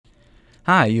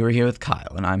Hi, you are here with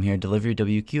Kyle, and I'm here to deliver your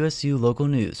WQSU local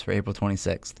news for April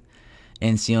 26th.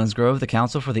 In Selinsgrove, the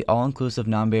Council for the All-Inclusive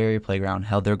Non-Bay Area Playground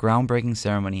held their groundbreaking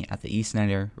ceremony at the East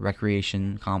Snyder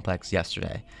Recreation Complex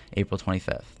yesterday, April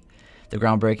 25th. The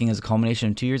groundbreaking is a culmination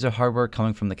of 2 years of hard work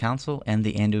coming from the Council and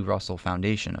the Andrew Russell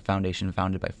Foundation, a foundation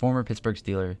founded by former Pittsburgh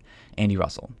Steeler Andy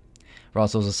Russell.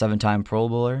 Russell is a 7-time Pro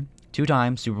Bowler,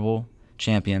 2-time Super Bowl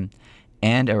champion,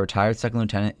 and a retired second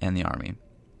lieutenant in the Army.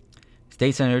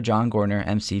 State Senator John Gordner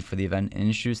emceed for the event and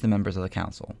introduced the members of the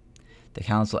council. The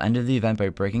council ended the event by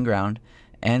breaking ground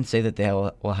and say that they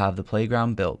will have the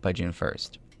playground built by June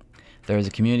 1st. There is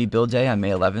a community build day on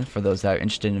May 11th for those that are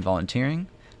interested in volunteering.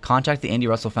 Contact the Andy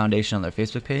Russell Foundation on their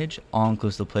Facebook page, All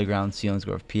Inclusive Playground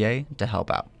Selinsgrove, PA, to help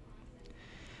out.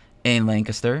 In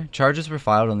Lancaster, charges were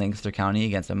filed in Lancaster County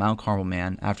against a Mount Carmel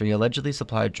man after he allegedly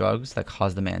supplied drugs that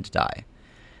caused the man to die.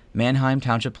 Manheim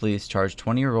Township Police charged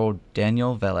 20-year-old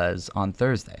Daniel Velez on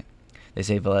Thursday. They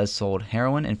say Velez sold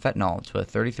heroin and fentanyl to a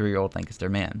 33-year-old Lancaster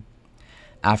man.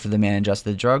 After the man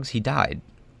ingested the drugs, he died.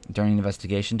 During an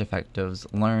investigation, detectives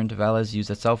learned Velez used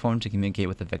a cell phone to communicate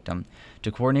with the victim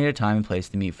to coordinate a time and place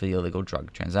to meet for the illegal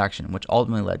drug transaction, which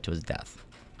ultimately led to his death.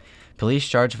 Police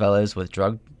charged Velez with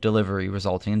drug delivery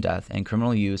resulting in death and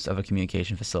criminal use of a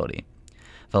communication facility.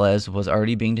 Velez was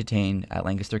already being detained at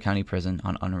Lancaster County Prison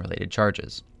on unrelated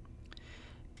charges.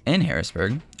 In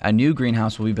Harrisburg, a new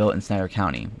greenhouse will be built in Snyder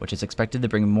County, which is expected to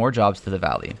bring more jobs to the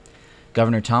valley.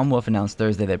 Governor Tom Wolf announced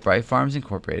Thursday that Bright Farms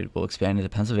Incorporated will expand into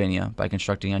Pennsylvania by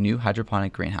constructing a new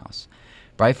hydroponic greenhouse.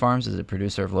 Bright Farms is a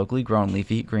producer of locally grown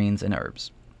leafy greens and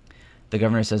herbs. The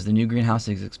governor says the new greenhouse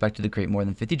is expected to create more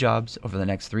than 50 jobs over the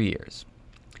next 3 years.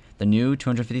 The new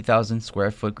 250,000 square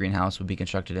foot greenhouse will be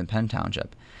constructed in Penn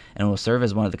Township and will serve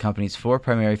as one of the company's 4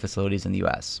 primary facilities in the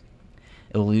U.S.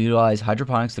 It will utilize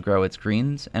hydroponics to grow its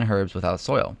greens and herbs without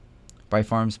soil. Bright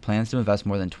Farms plans to invest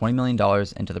more than $20 million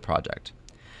into the project.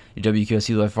 Your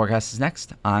WQSU weather forecast is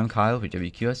next. I'm Kyle with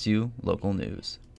WQSU Local News.